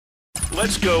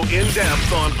Let's go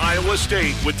in-depth on Iowa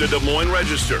State with the Des Moines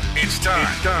Register. It's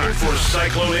time for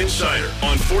Cyclone Insider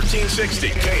on 1460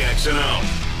 KXNO.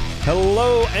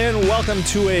 Hello and welcome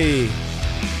to a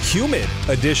humid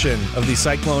edition of the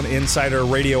Cyclone Insider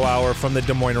Radio Hour from the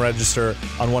Des Moines Register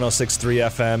on 106.3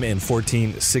 FM and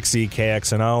 1460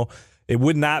 KXNO. It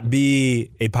would not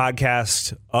be a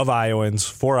podcast of Iowans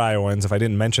for Iowans if I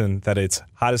didn't mention that it's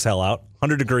hot as hell out,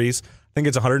 100 degrees. I think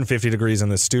it's 150 degrees in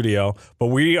the studio, but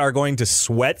we are going to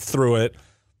sweat through it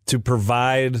to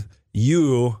provide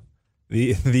you,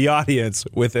 the audience,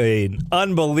 with an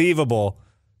unbelievable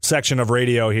section of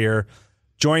radio here.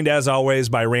 Joined, as always,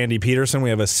 by Randy Peterson.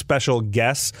 We have a special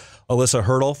guest, Alyssa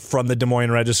Hertel from the Des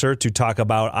Moines Register, to talk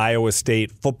about Iowa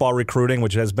State football recruiting,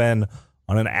 which has been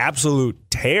on an absolute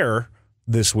tear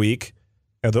this week,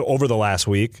 over the last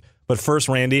week. But first,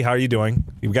 Randy, how are you doing?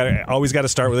 You've always got to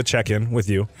start with a check-in with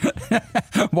you.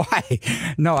 Why?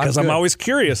 No, because I'm always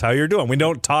curious how you're doing. We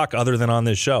don't talk other than on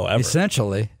this show, ever.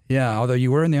 Essentially, yeah, although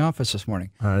you were in the office this morning.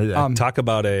 Talk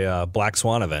about a Black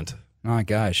Swan event. Oh,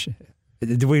 gosh.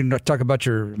 Did we talk about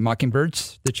your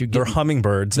mockingbirds that you get? They're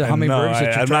hummingbirds. The hummingbirds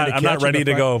that you're trying to catch. I'm not ready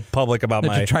to go public about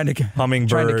my hummingbird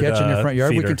trying to catch in your front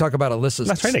yard. feeder. We can talk about Alyssa's snake.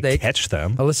 I'm not trying to catch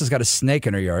them. Alyssa's got a snake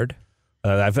in her yard.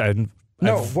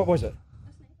 What was it?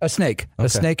 A snake. Okay. A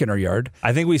snake in her yard.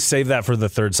 I think we saved that for the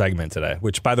third segment today,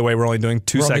 which, by the way, we're only doing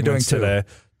two segments today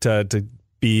to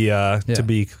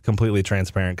be completely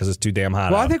transparent because it's too damn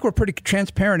hot out. I think we're pretty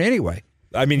transparent anyway.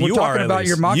 I mean, we're you talking are about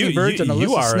your mockingbirds and Alyssa's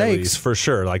you are snakes. At least, for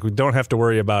sure. Like, we don't have to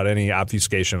worry about any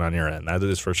obfuscation on your end. That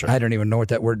is for sure. I don't even know what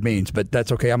that word means, but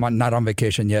that's okay. I'm not on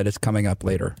vacation yet. It's coming up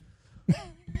later.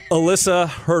 Alyssa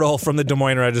Hertel from the Des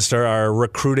Moines Register, our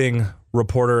recruiting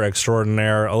reporter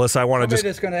extraordinaire. Alyssa, I want to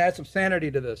that's going to add some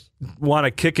sanity to this. Want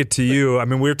to kick it to you. I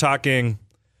mean, we're talking,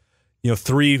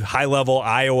 three high-level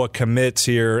Iowa commits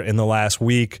here in the last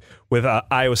week, with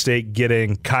Iowa State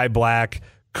getting Kai Black,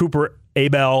 Cooper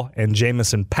Abel, and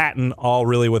Jamison Patton, all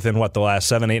really within, the last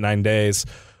 7, 8, 9 days,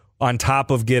 on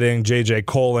top of getting J.J.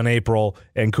 Cole in April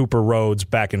and Cooper Rhodes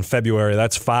back in February.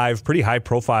 That's 5 pretty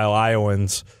high-profile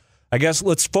Iowans. I guess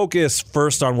let's focus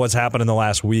first on what's happened in the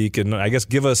last week, and I guess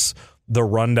give us the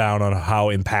rundown on how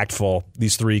impactful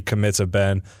these 3 commits have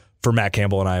been for Matt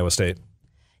Campbell and Iowa State.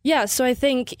 Yeah, so I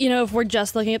think, if we're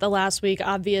just looking at the last week,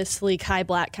 obviously Kai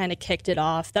Black kind of kicked it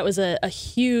off. That was a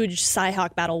huge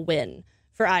Cy-Hawk battle win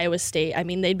for Iowa State. I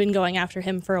mean, they'd been going after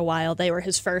him for a while. They were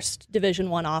his first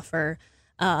Division I offer,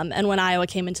 and when Iowa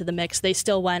came into the mix, they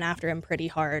still went after him pretty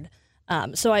hard.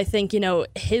 So I think,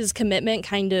 his commitment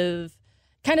kind of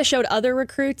showed other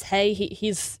recruits, hey,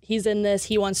 he's in this,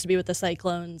 he wants to be with the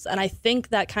Cyclones. And I think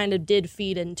that kind of did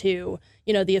feed into,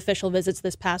 the official visits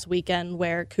this past weekend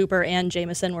where Cooper and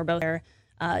Jamison were both there.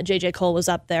 J.J. Cole was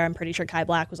up there. I'm pretty sure Kai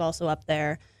Black was also up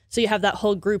there. So you have that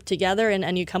whole group together,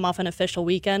 and you come off an official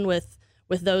weekend with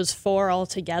those 4 all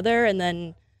together, and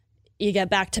then you get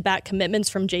back-to-back commitments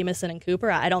from Jamison and Cooper.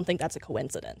 I don't think that's a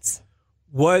coincidence.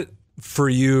 What, for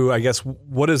you, I guess,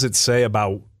 what does it say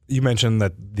about, you mentioned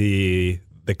that the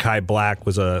Kai Black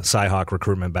was a Cy-Hawk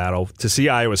recruitment battle. To see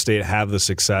Iowa State have the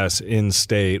success in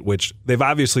state, which they've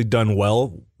obviously done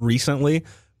well recently,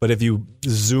 but if you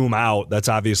zoom out, that's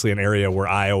obviously an area where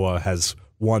Iowa has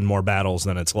won more battles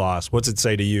than it's lost. What's it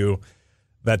say to you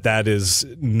that is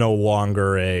no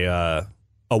longer a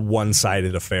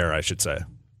one-sided affair, I should say?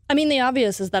 I mean, the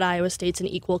obvious is that Iowa State's an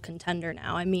equal contender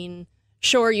now. I mean,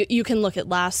 sure, you can look at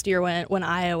last year when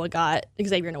Iowa got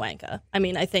Xavier Nwankpa. I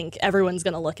mean, I think everyone's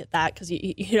going to look at that because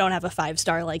you don't have a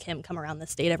 5-star like him come around the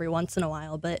state every once in a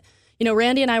while. But,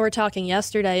 Randy and I were talking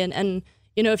yesterday, and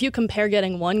if you compare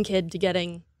getting 1 kid to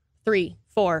getting 3,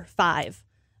 4, 5,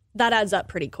 that adds up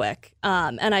pretty quick.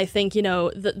 And I think,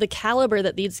 the caliber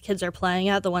that these kids are playing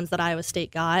at, the ones that Iowa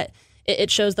State got,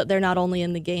 it shows that they're not only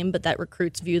in the game, but that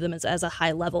recruits view them as a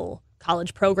high-level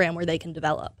college program where they can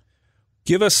develop.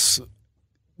 Give us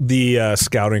the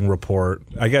scouting report.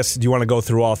 I guess, do you want to go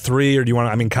through all 3, or do you want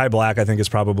to, I mean, Kai Black, I think, is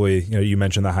probably, you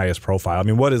mentioned the highest profile. I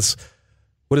mean, what is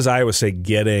Iowa State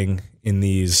getting in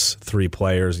these 3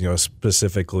 players,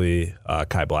 specifically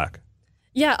Kai Black?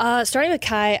 Yeah, starting with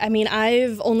Kai, I mean,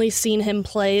 I've only seen him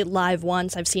play live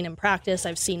once. I've seen him practice.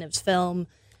 I've seen his film.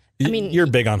 I mean, you're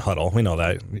big on Huddle. We know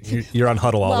that. You're on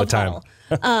Huddle all the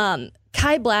time.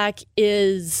 Kai Black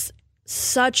is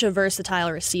such a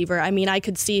versatile receiver. I mean, I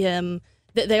could see him.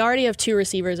 They already have 2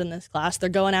 receivers in this class. They're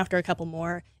going after a couple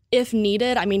more. If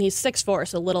needed, I mean, he's 6'4",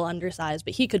 so a little undersized,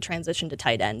 but he could transition to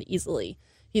tight end easily.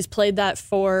 He's played that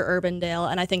for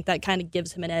Urbandale, and I think that kind of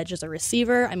gives him an edge as a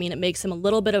receiver. I mean, it makes him a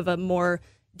little bit of a more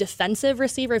defensive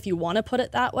receiver, if you want to put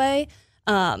it that way.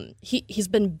 He's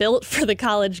been built for the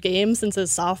college game since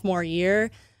his sophomore year.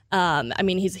 I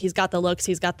mean, he's got the looks,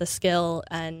 he's got the skill,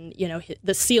 and,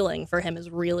 the ceiling for him is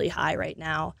really high right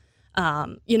now.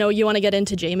 You want to get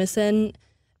into Jamison.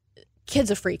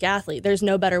 Kid's a freak athlete. There's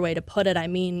no better way to put it. I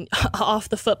mean, off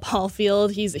the football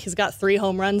field, he's got 3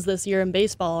 home runs this year in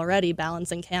baseball already,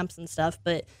 balancing camps and stuff.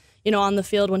 But, on the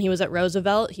field when he was at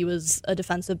Roosevelt, he was a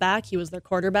defensive back. He was their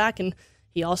quarterback, and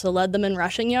he also led them in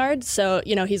rushing yards. So,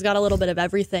 he's got a little bit of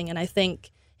everything. And I think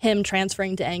him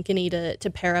transferring to Ankeny to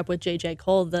pair up with J.J.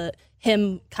 Cole,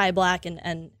 Kai Black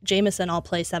and Jamison all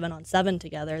play 7-on-7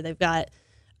 together. They've got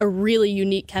a really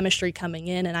unique chemistry coming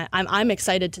in, and I'm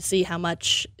excited to see how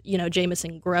much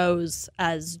Jamison grows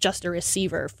as just a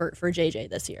receiver for JJ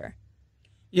this year.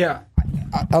 Yeah,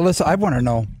 Alyssa, I want to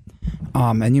know,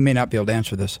 and you may not be able to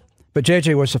answer this, but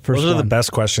JJ was the first one. Those are the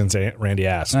best questions Randy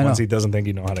asks, ones he doesn't think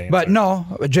you know how to answer. But no,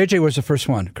 JJ was the first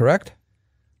one, correct?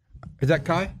 Is that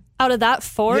Kai? Out of that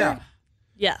 4? Yeah.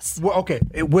 Yes. Well, okay,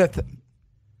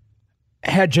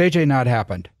 had JJ not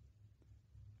happened,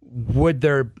 would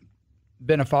there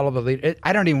been a follow the leader?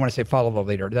 I don't even want to say follow the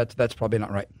leader. That's probably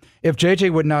not right. If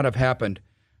JJ would not have happened,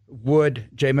 would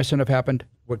Jamison have happened?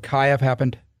 Would Kai have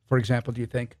happened, for example, do you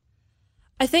think?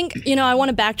 I think, I want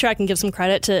to backtrack and give some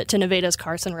credit to Nevada's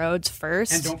Carson Rhodes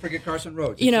first. And don't forget Carson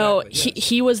Rhodes.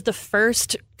 He was the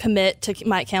first commit to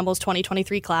Mike Campbell's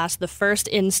 2023 class, the first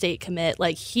in-state commit.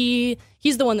 Like, he's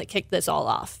the one that kicked this all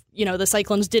off. The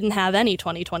Cyclones didn't have any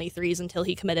 2023s until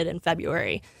he committed in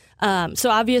February.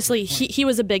 So obviously he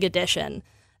was a big addition.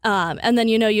 And then,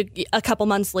 a couple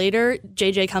months later,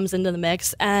 JJ comes into the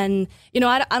mix. And,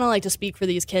 I don't like to speak for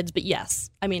these kids, but yes,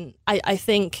 I mean, I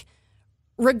think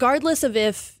regardless of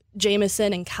if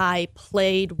Jamison and Kai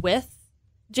played with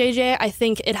JJ, I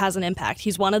think it has an impact.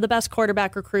 He's one of the best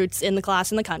quarterback recruits in the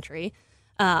class in the country.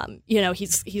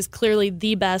 He's clearly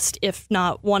the best, if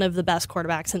not one of the best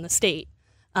quarterbacks in the state.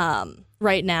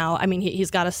 Right now. I mean,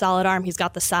 he's got a solid arm, he's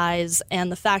got the size,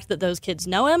 and the fact that those kids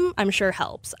know him, I'm sure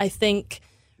helps. I think,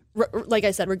 like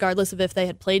I said, regardless of if they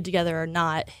had played together or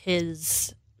not,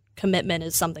 his commitment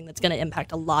is something that's going to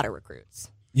impact a lot of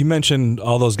recruits. You mentioned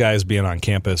all those guys being on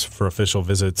campus for official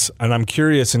visits, and I'm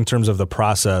curious in terms of the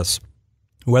process,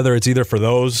 whether it's either for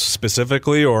those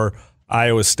specifically or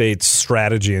Iowa State's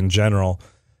strategy in general.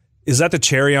 Is that the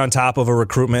cherry on top of a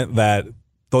recruitment that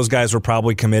those guys were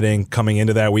probably committing coming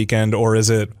into that weekend, or is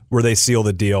it where they seal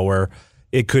the deal where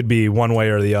it could be one way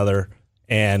or the other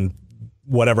and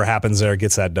whatever happens there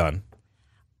gets that done?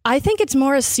 I think it's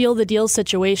more a seal the deal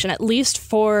situation, at least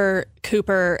for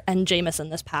Cooper and Jamison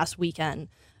this past weekend,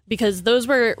 because those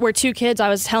were 2 kids. I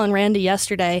was telling Randy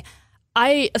yesterday,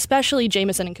 especially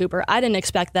Jamison and Cooper, I didn't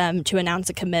expect them to announce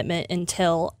a commitment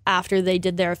until after they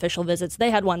did their official visits. They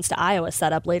had ones to Iowa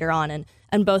set up later on,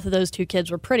 and both of those 2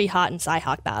 kids were pretty hot in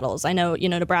Cyhawk battles. I know,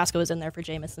 Nebraska was in there for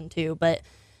Jamison too, but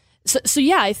so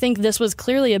yeah, I think this was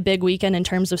clearly a big weekend in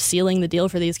terms of sealing the deal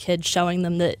for these kids, showing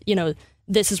them that,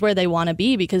 this is where they want to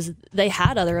be, because they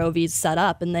had other OVs set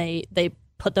up and they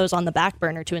put those on the back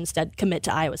burner to instead commit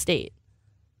to Iowa State.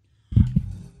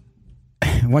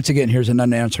 Once again, here's an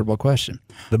unanswerable question.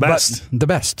 The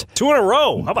best. 2 in a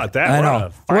row. How about that? I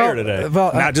know. We're on fire today.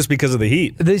 Well, not just because of the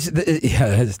heat.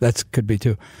 That could be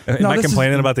too. Am I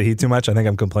complaining about the heat too much? I think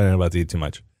I'm complaining about the heat too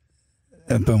much.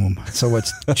 Boom. So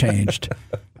what's changed?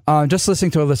 Just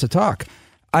listening to Alyssa talk,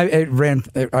 I ran.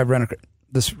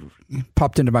 This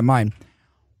popped into my mind.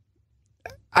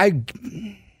 I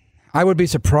would be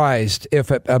surprised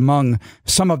if among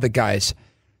some of the guys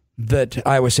that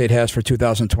Iowa State has for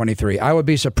 2023, I would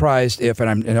be surprised if, and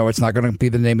I know it's not going to be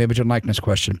the name, image, and likeness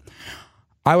question,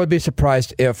 I would be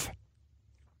surprised if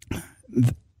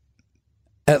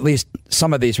at least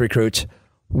some of these recruits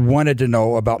wanted to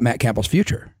know about Matt Campbell's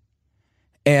future.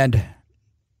 And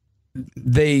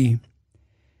they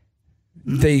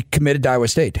committed to Iowa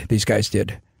State, these guys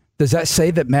did. Does that say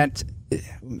that Matt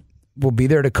will be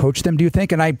there to coach them, do you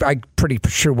think? And I'm pretty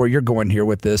sure where you're going here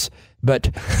with this, but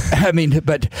let me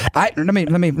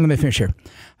finish here.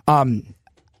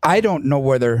 I don't know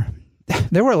whether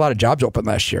there were a lot of jobs open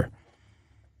last year,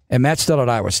 and Matt's still at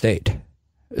Iowa State.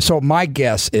 So my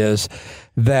guess is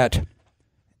that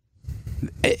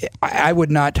I would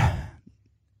not.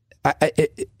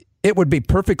 It would be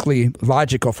perfectly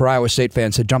logical for Iowa State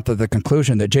fans to jump to the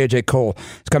conclusion that J.J. Cole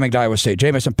is coming to Iowa State,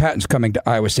 Jamison Patton's coming to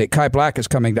Iowa State, Kai Black is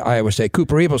coming to Iowa State,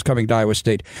 Cooper Evil's coming to Iowa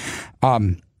State,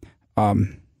 Carson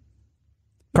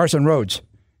Rhodes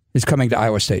is coming to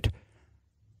Iowa State.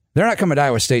 They're not coming to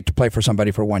Iowa State to play for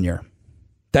somebody for 1 year.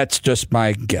 That's just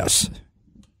my guess.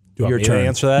 You want Your me turn. to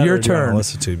answer that? Your or do you want turn. to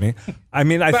listen to me. I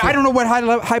mean, But I don't know what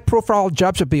high profile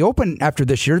jobs would be open after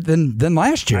this year than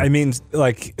last year. I mean,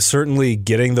 like, certainly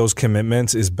getting those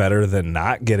commitments is better than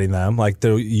not getting them. Like,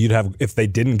 you'd have, if they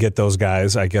didn't get those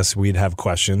guys, I guess we'd have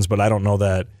questions. But I don't know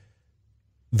that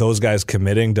those guys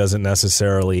committing doesn't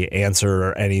necessarily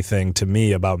answer anything to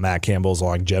me about Matt Campbell's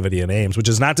longevity in Ames, which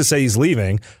is not to say he's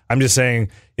leaving. I'm just saying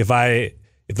if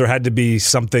there had to be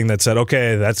something that said,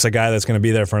 okay, that's a guy that's going to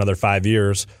be there for another 5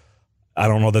 years, I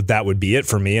don't know that would be it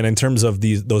for me. And in terms of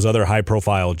those other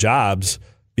high-profile jobs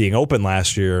being open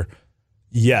last year,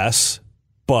 yes,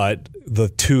 but the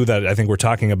two that I think we're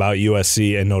talking about,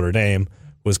 USC and Notre Dame,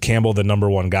 was Campbell the number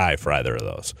one guy for either of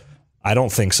those? I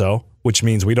don't think so, which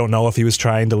means we don't know if he was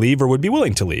trying to leave or would be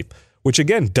willing to leave, which,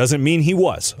 again, doesn't mean he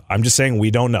was. I'm just saying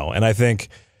we don't know. And I think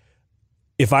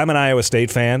if I'm an Iowa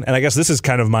State fan, and I guess this is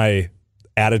kind of my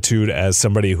attitude as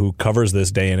somebody who covers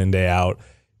this day in and day out,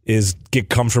 is get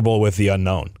comfortable with the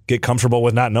unknown. Get comfortable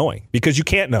with not knowing, because you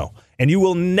can't know. And you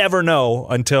will never know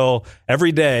until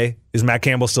every day, is Matt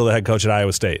Campbell still the head coach at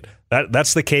Iowa State?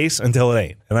 That's the case until it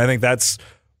ain't. And I think that's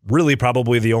really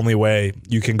probably the only way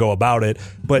you can go about it.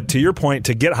 But to your point,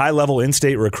 to get high-level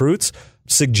in-state recruits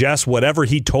suggests whatever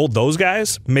he told those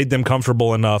guys made them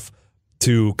comfortable enough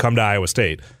to come to Iowa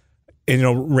State. And, you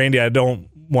know, Randy, I don't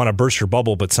want to burst your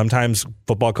bubble, but sometimes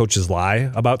football coaches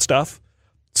lie about stuff.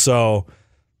 So,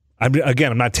 I'm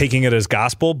not taking it as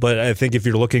gospel, but I think if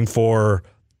you're looking for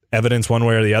evidence one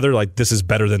way or the other, like, this is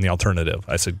better than the alternative.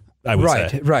 I would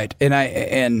say. Right.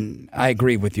 And I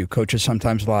agree with you. Coaches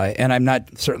sometimes lie, and I'm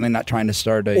certainly not trying to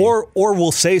start a or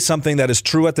will say something that is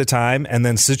true at the time, and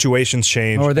then situations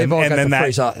change, or they've all got the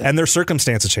phraseology, and their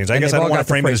circumstances change. I guess I don't want to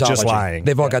frame it as just lying.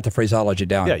 They've all got the phraseology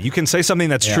down. Yeah, you can say something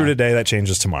that's true today that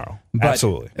changes tomorrow.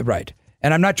 Absolutely. Right.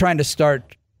 And I'm not trying to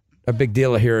start a big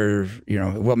deal here. You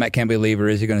know, will Matt Campbell leave, or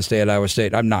is he going to stay at Iowa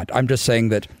State? I'm not. I'm just saying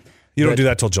that you don't do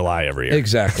that till July every year.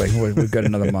 Exactly. We've got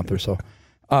another month or so.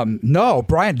 No,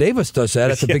 Brian Davis does that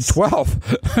at the Big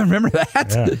 12. Remember that?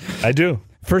 Yeah, I do.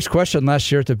 First question last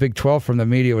year at the Big 12 from the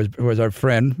media was our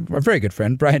very good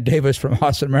friend, Brian Davis from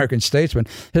Austin American Statesman.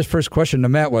 His first question to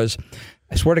Matt was,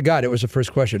 I swear to God, it was the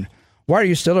first question, why are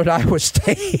you still at Iowa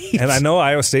State? And I know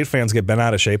Iowa State fans get bent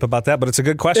out of shape about that, but it's a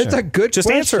good question. It's a good Just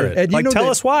question. answer it. And tell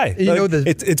us why.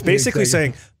 It's basically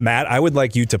saying, exactly. Matt, I would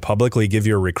like you to publicly give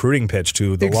your recruring pitch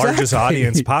to the largest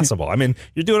audience possible. I mean,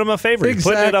 you're doing them a favor. You're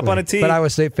putting it up on a tee. But Iowa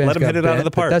State fans let them hit it out of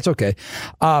the park. That's okay.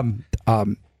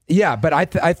 But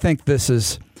I think this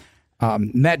is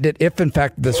Matt did. If in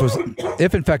fact this was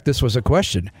a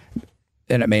question,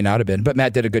 and it may not have been, but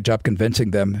Matt did a good job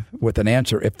convincing them with an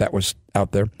answer, if that was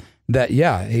out there, that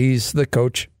he's the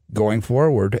coach going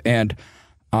forward. And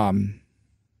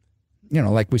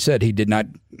like we said, he did not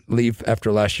leave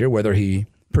after last year. Whether he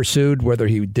pursued, whether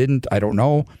he didn't, I don't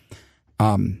know.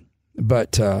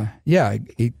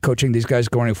 He coaching these guys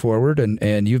going forward.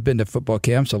 And you've been to football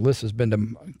camps. Alyssa's been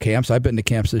to camps. I've been to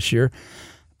camps this year.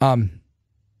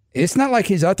 It's not like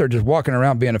he's out there just walking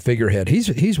around being a figurehead.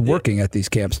 He's working at these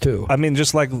camps too. I mean,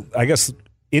 just like, I guess,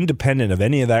 independent of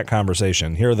any of that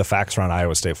conversation, here are the facts around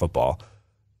Iowa State football.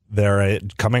 They're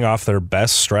coming off their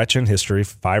best stretch in history,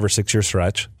 5 or 6 year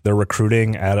stretch. They're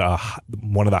recruiting at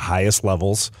one of the highest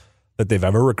levels that they've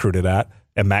ever recruited at,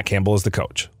 and Matt Campbell is the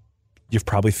coach. You've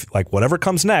probably, like, whatever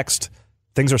comes next,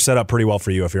 things are set up pretty well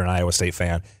for you if you're an Iowa State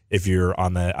fan, if you're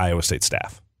on the Iowa State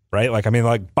staff, right? Like, I mean,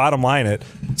 like, bottom line,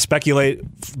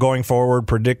 speculate going forward,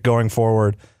 predict going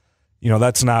forward. You know,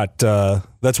 that's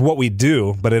what we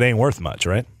do, but it ain't worth much,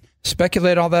 right?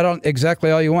 Speculate all that on exactly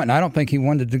all you want. And I don't think he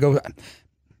wanted to go.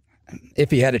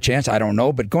 If he had a chance, I don't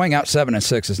know. But going out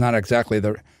 7-6 is not exactly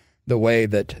the way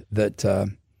that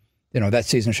that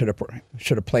season should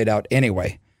have played out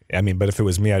anyway. I mean, but if it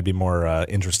was me, I'd be more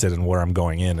interested in where I'm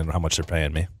going in and how much they're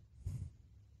paying me.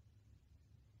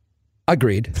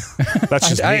 Agreed. That's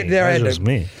just me. That's just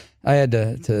me. I had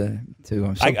to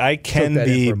I can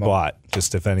be bought,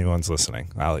 just if anyone's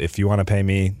listening. If you want to pay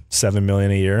me $7 million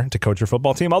a year to coach your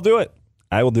football team, I'll do it.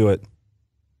 I will do it.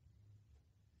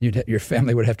 Your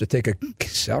family would have to take a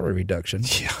salary reduction.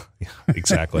 Yeah,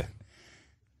 exactly.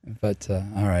 But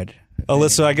all right.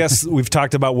 Alyssa, I guess we've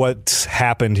talked about what's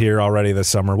happened here already this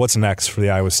summer. What's next for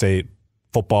the Iowa State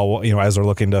football, as they're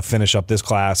looking to finish up this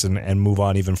class and move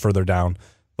on even further down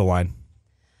the line?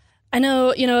 I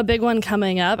know, a big one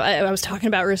coming up. I was talking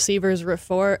about receivers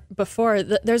before.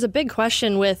 There's a big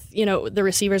question with, the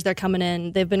receivers that are coming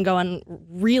in. They've been going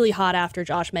really hot after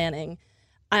Josh Manning.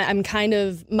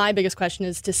 My biggest question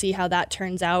is to see how that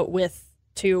turns out with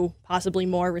 2, possibly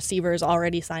more receivers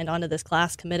already signed onto this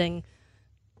class committing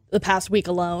the past week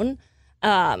alone.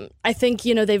 I think,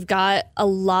 they've got a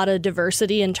lot of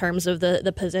diversity in terms of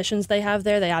the positions they have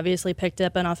there. They obviously picked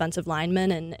up an offensive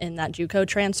lineman in that JUCO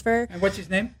transfer. And what's his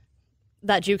name?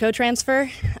 That JUCO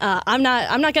transfer. I'm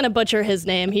not going to butcher his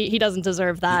name. He doesn't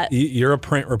deserve that. You're a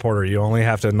print reporter. You only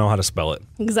have to know how to spell it.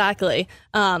 Exactly.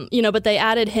 But they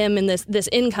added him in this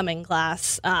incoming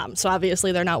class. So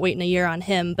obviously they're not waiting a year on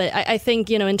him. But I think,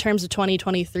 in terms of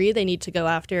 2023, they need to go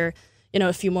after,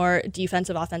 a few more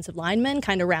defensive, offensive linemen,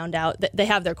 kind of round out. They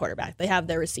have their quarterback. They have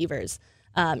their receivers.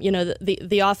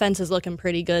 The offense is looking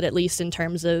pretty good, at least in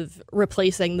terms of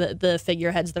replacing the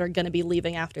figureheads that are going to be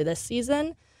leaving after this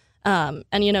season.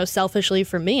 Selfishly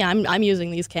for me, I'm using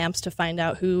these camps to find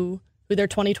out who their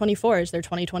 2024s, their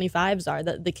 2025s are,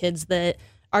 the kids that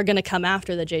are going to come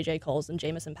after the J.J. Coles and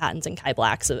Jamison Pattons and Kai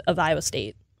Blacks of Iowa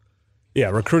State. Yeah,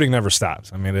 recruiting never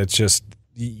stops. I mean, it's just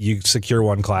you secure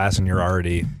one class and you're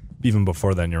already, even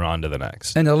before then, you're on to the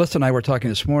next. And Alyssa and I were talking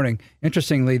this morning.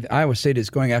 Interestingly, Iowa State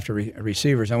is going after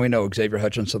receivers, and we know Xavier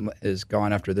Hutchinson is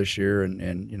gone after this year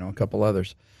and a couple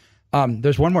others.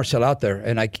 There's one more still out there,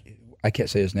 and I can't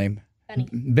say his name.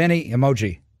 Benny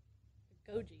Emoji.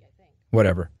 Goji, I think.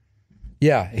 Whatever.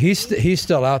 Yeah, he's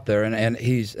still out there, and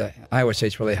he's Iowa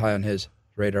State's really high on his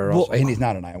radar also. And he's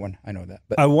not an Iowan. I know that.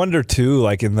 But I wonder too,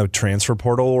 like in the transfer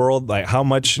portal world, like how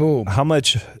much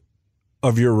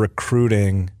of your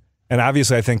recruiting, and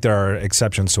obviously I think there are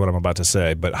exceptions to what I'm about to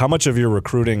say, but how much of your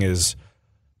recruiting is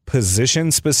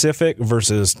position specific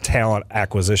versus talent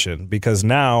acquisition? Because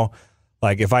now,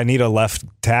 like if I need a left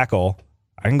tackle,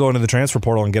 I can go into the transfer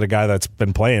portal and get a guy that's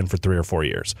been playing for 3 or 4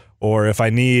 years. Or if I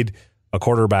need a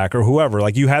quarterback or whoever,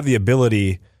 like you have the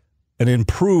ability, an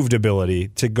improved ability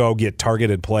to go get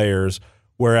targeted players.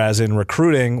 Whereas in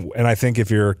recruiting, and I think if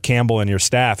you're Campbell and your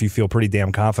staff, you feel pretty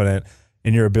damn confident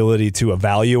in your ability to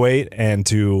evaluate and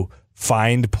to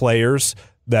find players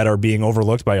that are being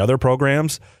overlooked by other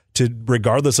programs to,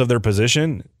 regardless of their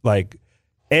position, like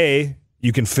A,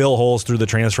 you can fill holes through the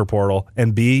transfer portal,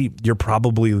 and B, you're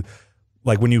probably,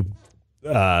 like when you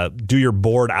do your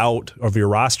board out of your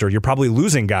roster, you're probably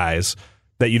losing guys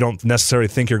that you don't necessarily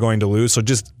think you're going to lose. So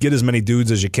just get as many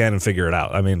dudes as you can and figure it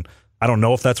out. I mean, I don't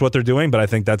know if that's what they're doing, but I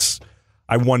think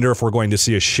I wonder if we're going to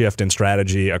see a shift in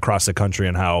strategy across the country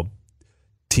and how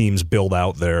teams build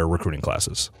out their recruiting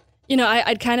classes.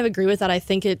 I'd kind of agree with that. I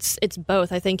think it's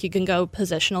both. I think you can go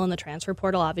positional in the transfer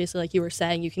portal. Obviously, like you were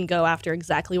saying, you can go after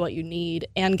exactly what you need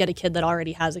and get a kid that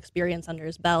already has experience under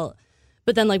his belt.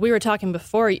 But then, like we were talking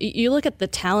before, you look at the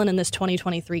talent in this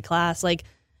 2023 class. Like,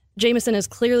 Jamison is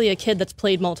clearly a kid that's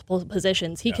played multiple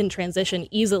positions. He can transition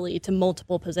easily to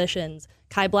multiple positions.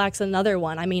 Kai Black's another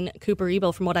one. I mean, Cooper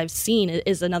Ebel, from what I've seen,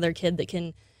 is another kid that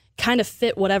can kind of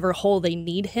fit whatever hole they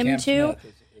need him to.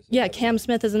 Cam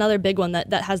Smith is another big one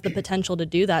that has the potential to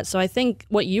do that. So I think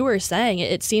what you were saying,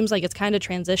 it seems like it's kind of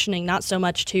transitioning not so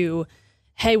much to,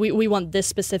 hey, we want this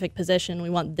specific position, we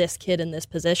want this kid in this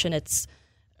position. It's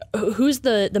who's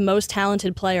the most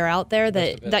talented player out there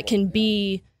that can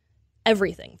be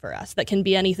everything for us, that can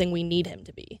be anything we need him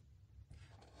to be.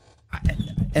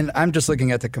 And I'm just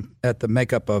looking at the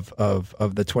makeup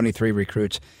of the 23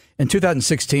 recruits in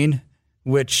 2016,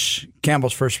 which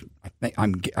Campbell's first,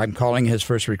 I'm calling his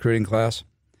first recruiting class.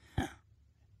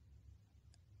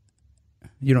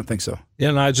 You don't think so?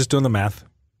 Yeah, no, I was just doing the math.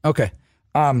 Okay.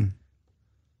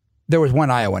 There was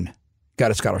one Iowan got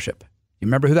a scholarship. You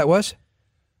remember who that was?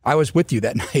 I was with you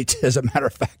that night, as a matter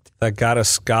of fact. That got a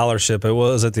scholarship.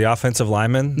 Was it the offensive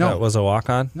lineman that was a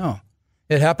walk-on? No.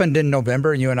 It happened in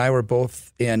November, and you and I were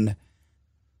both in...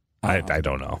 I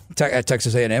don't know. At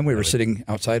Texas A&M. We were sitting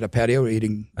outside a patio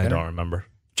eating dinner. I don't remember.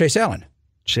 Chase Allen.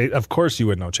 Of course you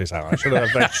would know Chase Allen.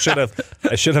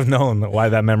 I should have known why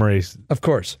that memory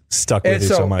stuck with you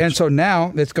so much. And so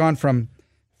now it's gone from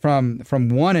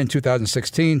one in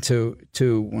 2016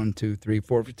 to 1, 2, 3,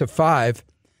 4 to 5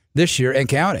 this year and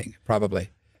counting, probably.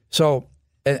 So,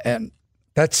 and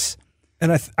that's...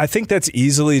 And I think that's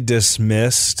easily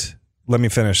dismissed. Let me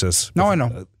finish this. No, I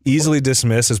know. Easily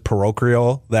dismissed as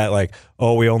parochial, that like,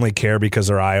 oh, we only care because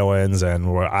they're Iowans and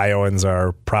Iowans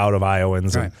are proud of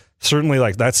Iowans. Right. And certainly,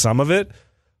 like, that's some of it.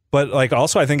 But like,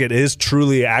 also, I think it is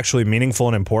truly actually meaningful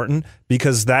and important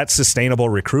because that's sustainable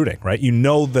recruiting, right? You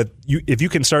know that if you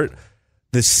can start...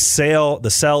 The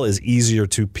sell is easier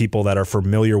to people that are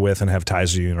familiar with and have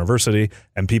ties to your university,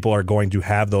 and people are going to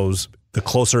have those the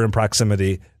closer in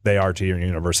proximity they are to your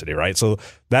university, right? So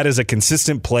that is a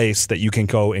consistent place that you can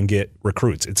go and get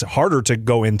recruits. It's harder to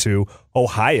go into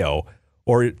Ohio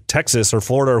or Texas or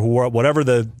Florida or whatever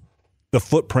the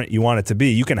footprint you want it to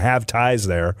be. You can have ties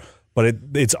there, but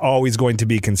it's always going to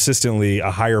be consistently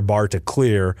a higher bar to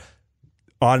clear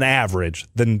on average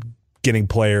than getting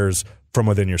players from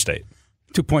within your state?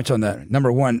 2 points on that.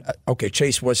 Number one, okay,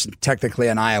 Chase wasn't technically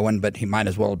an Iowan, but he might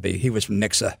as well be. He was from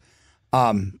Nixa.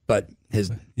 But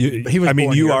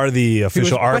you are the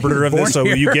official arbiter of this, so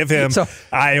you give him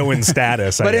Iowan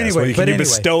status. Can you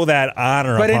bestow that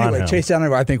honor upon him? But anyway, Chase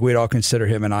Allen, I think we'd all consider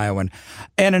him an Iowan.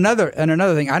 And another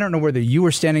thing, I don't know whether you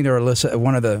were standing there, Alyssa, at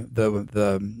one of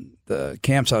the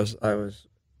camps that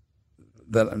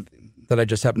I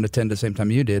just happened to attend at the same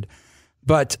time you did,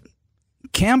 but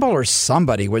Campbell or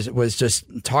somebody was just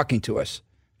talking to us,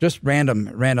 just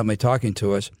randomly talking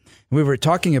to us. We were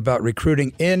talking about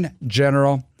recruiting in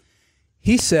general.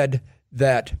 He said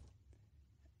that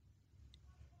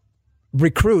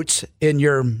recruits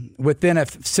within a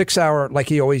 6 hour, like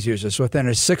he always uses, within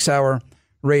a 6 hour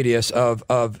radius of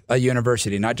a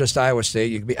university, not just Iowa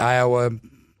State. You could be Iowa,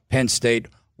 Penn State,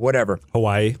 whatever.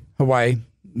 Hawaii,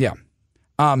 yeah.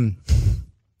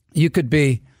 You could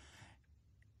be.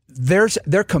 Their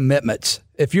commitments.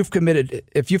 If you've committed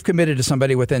to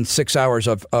somebody within 6 hours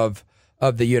of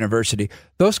the university,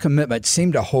 those commitments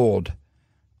seem to hold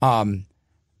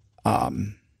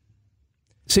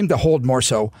more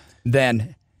so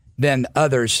than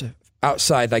others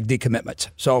outside, like decommitments.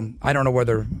 So I don't know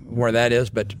where that is,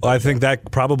 but I think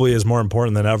that probably is more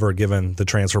important than ever, given the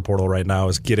transfer portal right now,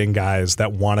 is getting guys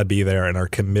that want to be there and are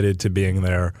committed to being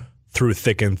there through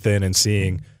thick and thin, and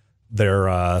seeing their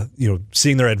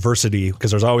adversity,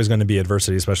 because there's always going to be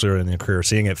adversity, especially early in your career,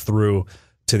 seeing it through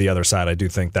to the other side. I do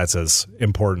think that's as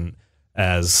important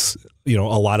as, a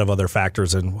lot of other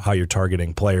factors in how you're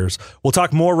targeting players. We'll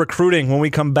talk more recruiting when we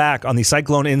come back on the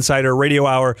Cyclone Insider Radio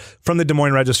Hour from the Des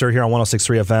Moines Register here on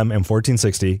 106.3 FM and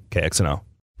 1460 KXNO.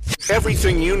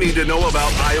 Everything you need to know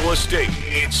about Iowa State.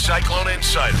 It's Cyclone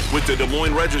Insider with the Des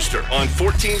Moines Register on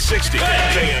 1460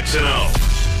 KXNO.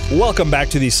 Welcome back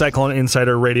to the Cyclone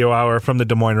Insider Radio Hour from the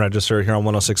Des Moines Register here on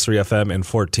 106.3 FM and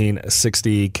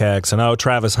 1460 KXNO.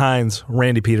 Travis Hines,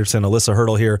 Randy Peterson, Alyssa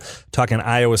Hertel here talking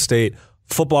Iowa State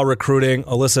football recruiting.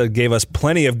 Alyssa gave us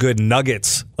plenty of good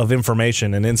nuggets of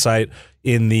information and insight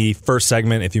in the first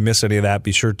segment. If you missed any of that,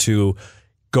 be sure to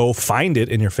go find it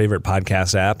in your favorite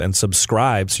podcast app and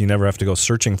subscribe so you never have to go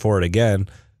searching for it again.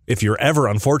 If you're ever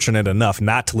unfortunate enough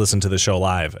not to listen to the show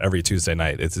live every Tuesday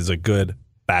night, it is a good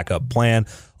backup plan.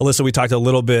 Alyssa, we talked a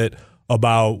little bit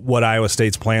about what Iowa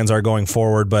State's plans are going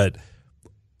forward, but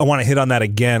I want to hit on that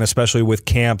again, especially with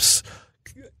camps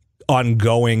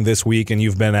ongoing this week, and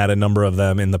you've been at a number of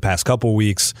them in the past couple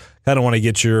weeks. Kind of want to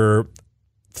get your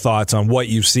thoughts on what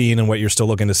you've seen and what you're still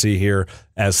looking to see here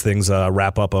as things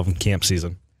wrap up of camp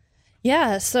season.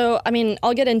 Yeah, so,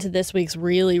 I'll get into this week's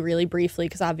really, really briefly,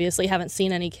 because obviously haven't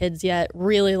seen any kids yet.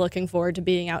 Really looking forward to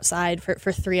being outside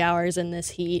for 3 hours in this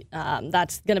heat.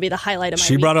 That's going to be the highlight of my week.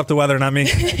 She brought up the weather, not me.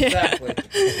 Exactly.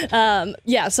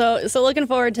 So looking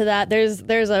forward to that.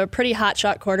 There's a pretty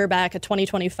hotshot quarterback, a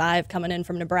 2025 coming in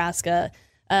from Nebraska.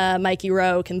 Mikey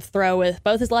Rowe can throw with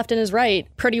both his left and his right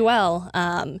pretty well,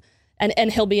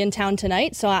 and he'll be in town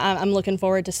tonight, so I'm looking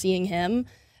forward to seeing him.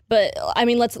 But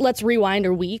let's rewind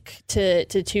a week to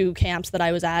two camps that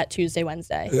I was at Tuesday,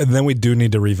 Wednesday. And then we do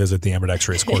need to revisit the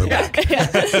Ambidextrous quarterback.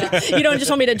 You don't just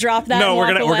want me to drop that? No,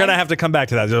 we're gonna have to come back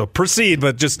to that. So proceed,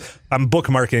 but just I'm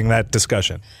bookmarking that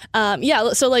discussion. So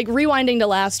rewinding to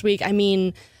last week,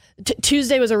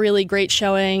 Tuesday was a really great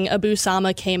showing. Abu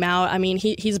Sama came out.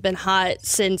 He's been hot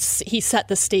since he set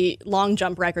the state long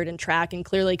jump record in track, and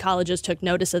clearly colleges took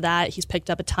notice of that. He's picked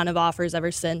up a ton of offers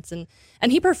ever since, and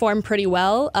he performed pretty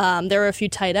well. There were a few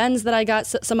tight ends that I got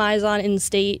some eyes on in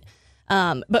state.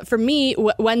 But for me,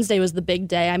 Wednesday was the big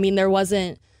day. There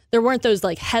weren't those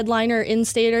headliner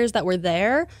in-staters that were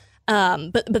there.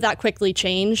 But that quickly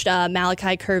changed.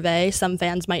 Malachi Curvey, some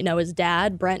fans might know his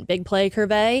dad, Brent Big Play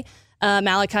Curvey.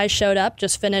 Malachi showed up,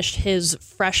 just finished his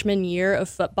freshman year of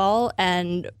football,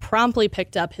 and promptly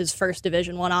picked up his first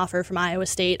Division I offer from Iowa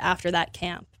State after that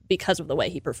camp because of the way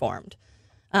he performed.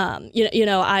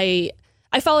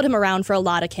 I followed him around for a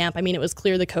lot of camp. It was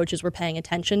clear the coaches were paying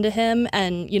attention to him,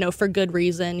 and for good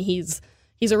reason. He's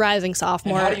a rising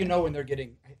sophomore. And how do you know when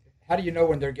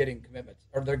they're getting commitments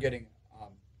or they're getting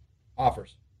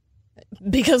offers?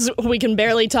 Because we can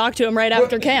barely talk to him right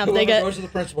after camp. They goes to the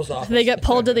principal's office. They get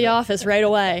pulled to the office right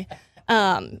away.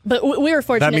 But we were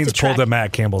fortunate. That means pulled to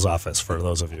Matt Campbell's office for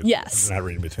those of you. Yes. Not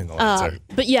reading between the lines.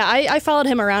 But yeah, I followed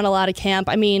him around a lot of camp.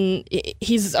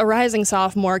 He's a rising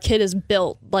sophomore. Kid is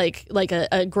built like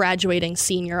a graduating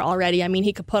senior already.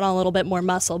 He could put on a little bit more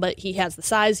muscle, but he has the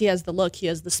size, he has the look, he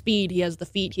has the speed, he has the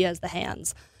feet, he has the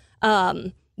hands.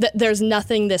 There's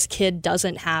nothing this kid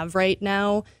doesn't have right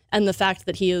now. And the fact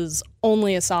that he is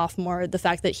only a sophomore, the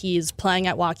fact that he's playing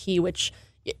at Waukee, which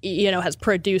has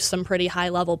produced some pretty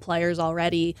high-level players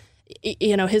already,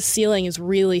 his ceiling is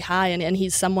really high, and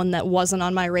he's someone that wasn't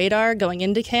on my radar going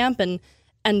into camp,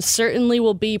 and certainly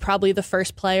will be probably the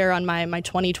first player on my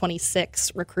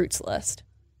 2026 recruits list.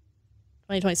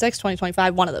 2026,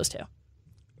 2025, one of those two.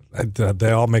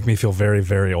 They all make me feel very,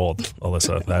 very old,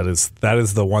 Alyssa. That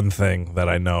is the one thing that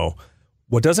I know.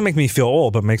 What doesn't make me feel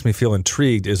old, but makes me feel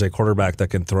intrigued, is a quarterback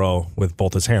that can throw with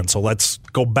both his hands. So let's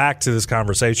go back to this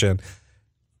conversation.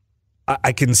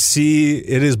 I can see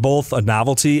it is both a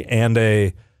novelty and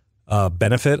a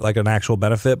benefit, like an actual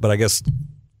benefit, but I guess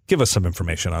give us some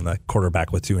information on the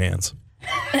quarterback with two hands.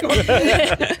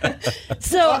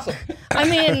 So, awesome. I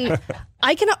mean,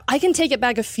 I can take it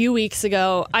back a few weeks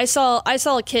ago. I saw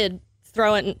a kid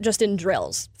throwing just in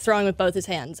drills, throwing with both his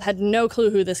hands. Had no clue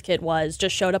who this kid was.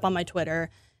 Just showed up on my Twitter.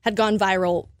 Had gone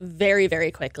viral very,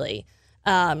 very quickly.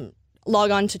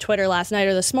 Log on to Twitter last night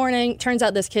or this morning. Turns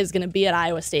out this kid's going to be at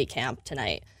Iowa State camp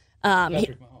tonight.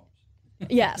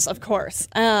 Yes, of course.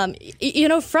 From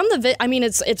the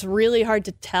it's really hard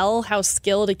to tell how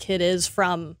skilled a kid is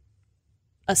from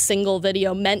a single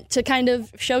video meant to kind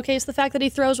of showcase the fact that he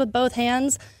throws with both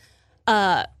hands.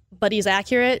 But he's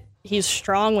accurate. He's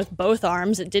strong with both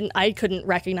arms. I couldn't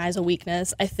recognize a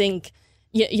weakness. I think,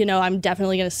 I'm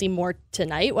definitely going to see more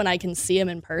tonight when I can see him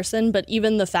in person. But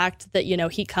even the fact that,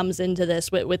 he comes into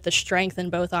this with the strength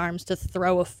in both arms to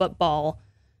throw a football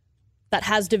that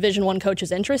has Division I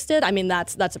coaches interested,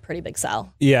 that's a pretty big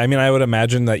sell. Yeah, I would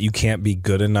imagine that you can't be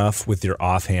good enough with your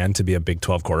offhand to be a Big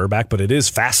 12 quarterback, but it is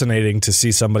fascinating to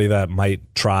see somebody that might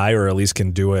try or at least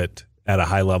can do it at a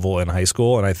high level in high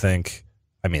school. And I think,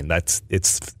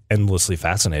 it's endlessly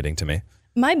fascinating to me.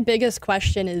 My biggest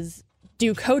question is,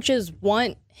 do coaches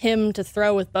want him to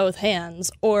throw with both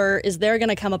hands, or is there going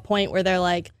to come a point where they're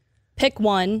like, pick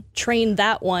one, train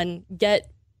that one,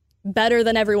 get better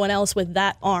than everyone else with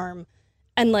that arm?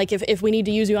 And if we need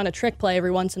to use you on a trick play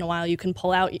every once in a while, you can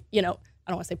pull out, I don't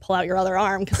want to say pull out your other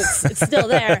arm because it's still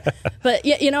there. But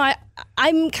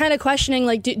I'm kind of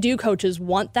questioning, do coaches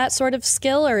want that sort of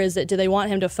skill, or do they want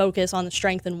him to focus on the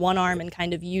strength in one arm and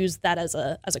kind of use that as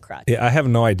a crutch? Yeah, I have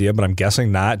no idea, but I'm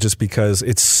guessing not, just because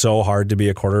it's so hard to be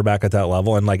a quarterback at that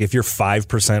level. And if you're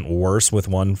 5% worse with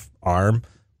one arm,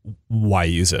 why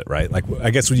use it, right? I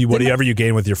guess whatever you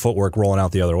gain with your footwork rolling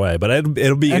out the other way. But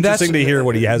it'll be interesting to hear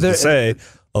what he has to say,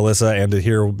 Alyssa, and to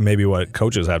hear maybe what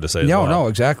coaches have to say as well. No,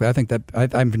 exactly. I think that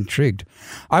I'm intrigued.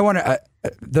 I want to.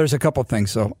 There's a couple things.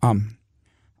 So,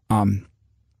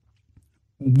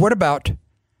 what about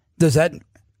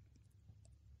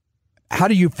how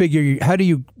do you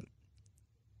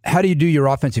do your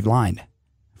offensive line,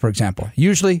 for example?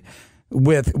 Usually,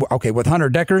 with Hunter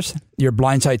Deckers, your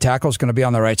blindside tackle is going to be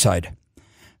on the right side.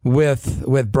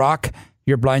 With Brock,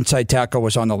 your blindside tackle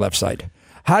was on the left side.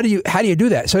 How do you do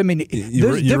that? So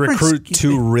you recruit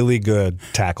two really good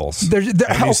tackles.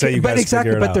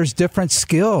 But there's different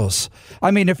skills.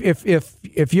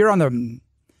 If you're on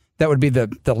that would be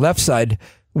the left side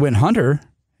when Hunter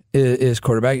is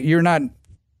quarterback. You're not.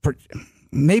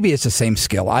 Maybe it's the same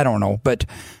skill. I don't know, but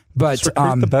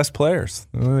the best players.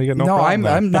 I'm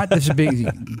not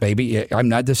baby. I'm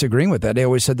not disagreeing with that. They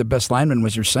always said the best lineman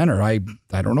was your center. I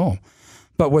don't know,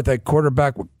 but with a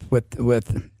quarterback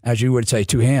with as you would say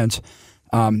two hands,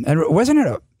 and wasn't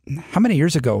it how many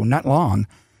years ago? Not long.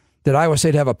 Did Iowa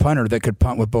State have a punter that could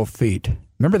punt with both feet?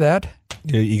 Remember that?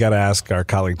 You got to ask our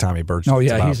colleague Tommy Birch. Oh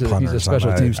yeah, he's a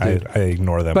special teams dude. I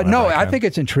ignore them. But no, I think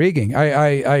it's intriguing.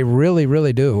 I really,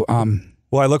 really do.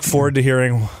 Well, I look forward to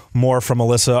hearing more from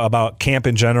Alyssa about camp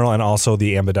in general and also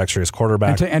the ambidextrous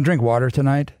quarterback. And drink water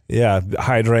tonight. Yeah,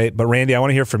 hydrate. But Randy, I want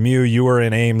to hear from you. You were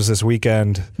in Ames this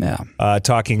weekend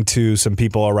talking to some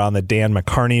people around the Dan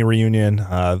McCarney reunion.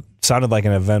 Sounded like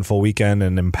an eventful weekend,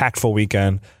 an impactful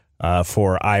weekend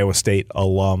for Iowa State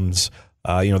alums,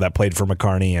 that played for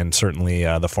McCarney, and certainly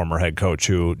the former head coach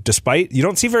who, despite, you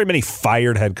don't see very many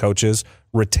fired head coaches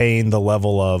retain the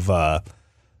level of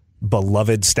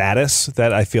beloved status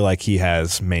that I feel like he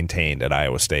has maintained at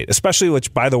Iowa State, especially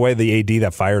which, by the way, the AD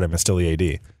that fired him is still the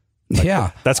AD.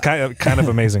 That's kind of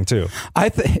amazing too.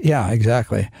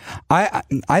 Exactly.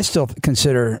 I still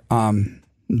consider Dan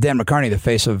McCarney the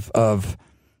face of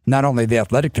not only the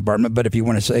athletic department, but if you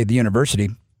want to say the university,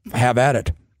 have at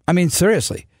it.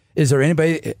 Seriously, is there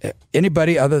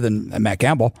anybody other than Matt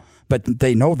Campbell? But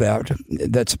they know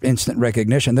that's instant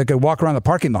recognition. They could walk around the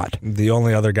parking lot. The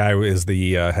only other guy is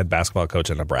the head basketball coach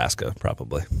in Nebraska,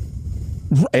 probably.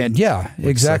 And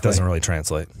exactly. That doesn't really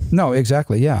translate. No,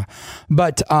 exactly, yeah.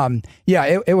 But,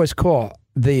 it was cool.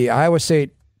 The Iowa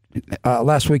State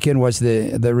last weekend was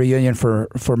the reunion for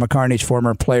McCarney's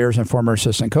former players and former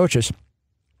assistant coaches.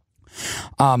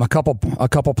 A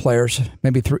couple players,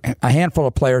 maybe a handful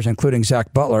of players, including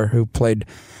Zach Butler, who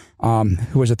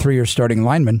was a 3-year starting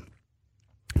lineman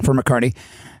for McCarney.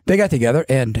 They got together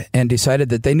and decided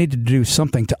that they needed to do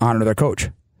something to honor their coach.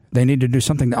 They needed to do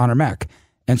something to honor Mac.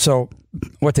 And so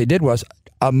what they did was,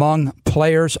 among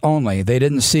players only, they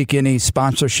didn't seek any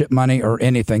sponsorship money or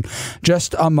anything,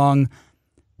 just among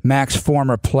Mac's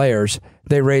former players,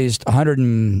 they raised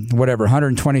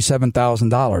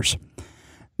 $127,000.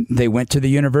 They went to the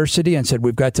university and said,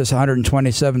 "We've got this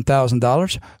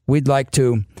 $127,000. We'd like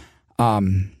to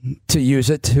use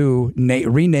it to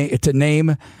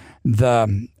name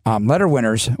the letter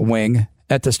winners wing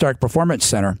at the Stark Performance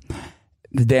Center,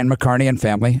 the Dan McCarney and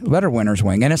Family Letter Winners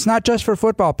Wing." And it's not just for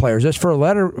football players; it's for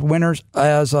letter winners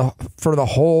for the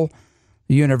whole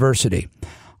university.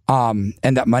 And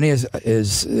that money is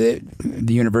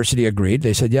the university agreed.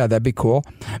 They said, "Yeah, that'd be cool."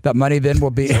 That money then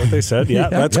will be. Is that what they said? Yeah,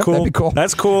 that's cool. That'd be cool.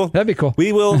 That's cool. That'd be cool.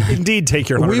 We will indeed take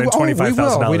your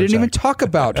 $125,000. We didn't even talk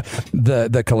about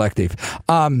the collective.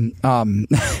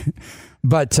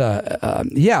 But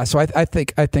yeah, so I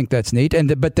think that's neat.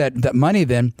 But that money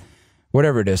then,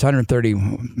 whatever it is,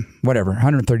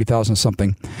 130,000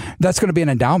 something, that's going to be an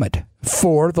endowment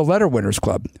for the Letter Winners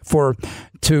Club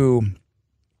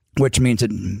which means that,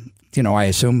 I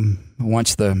assume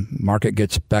once the market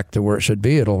gets back to where it should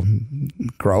be, it'll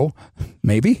grow,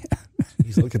 maybe.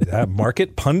 He's looking at that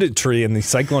market punditry in the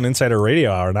Cyclone Insider Radio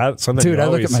Hour. Not something. Dude, I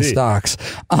look at my stocks.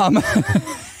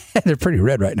 They're pretty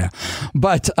red right now.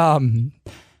 But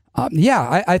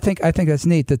yeah, I think that's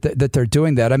neat that they're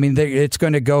doing that. I mean, it's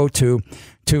going to go to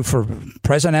for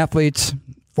present athletes,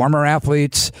 former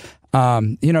athletes,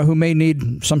 who may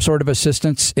need some sort of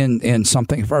assistance in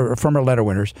something from our letter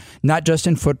winners, not just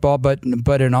in football, but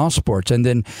in all sports, and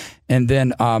then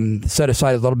set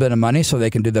aside a little bit of money so they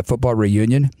can do the football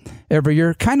reunion every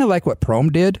year, kind of like what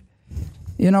Prom did,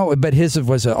 but his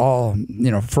was all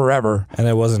forever, and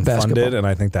it wasn't basketball. Funded, and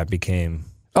I think that became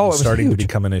starting to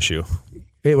become an issue.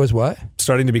 It was what?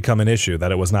 Starting to become an issue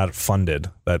that it was not funded,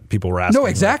 that people were asking. No,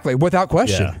 exactly. Without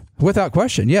question. Yeah. Without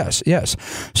question. Yes.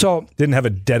 So didn't have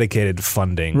a dedicated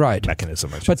funding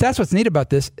mechanism. But that's what's neat about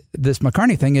this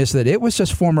McCarney thing is that it was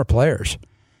just former players.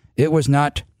 It was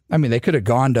not, they could have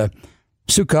gone to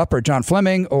Sue Cup or John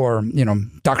Fleming or,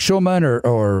 Doc Schulman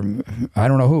or I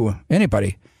don't know who,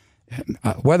 anybody,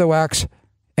 Weatherwax,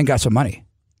 and got some money.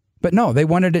 But no, they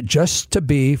wanted it just to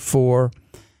be from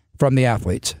the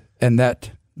athletes. And that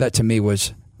to me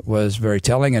was very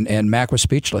telling, and Mac was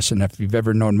speechless. And if you've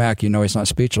ever known Mac, he's not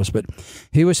speechless, but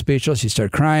he was speechless. He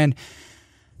started crying.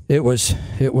 It was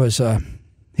he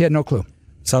had no clue.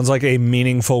 Sounds like a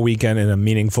meaningful weekend and a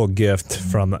meaningful gift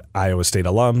from Iowa State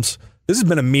alums. This has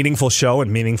been a meaningful show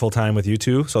and meaningful time with you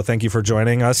two, so thank you for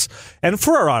joining us, and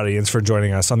for our audience for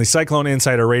joining us on the Cyclone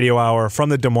Insider Radio Hour from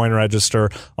the Des Moines Register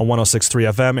on 106.3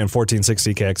 FM and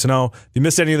 1460 KXNO. If you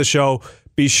missed any of the show,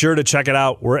 be sure to check it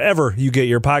out wherever you get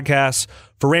your podcasts.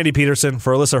 For Randy Peterson,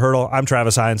 for Alyssa Hertel, I'm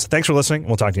Travis Hines. Thanks for listening.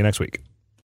 We'll talk to you next week.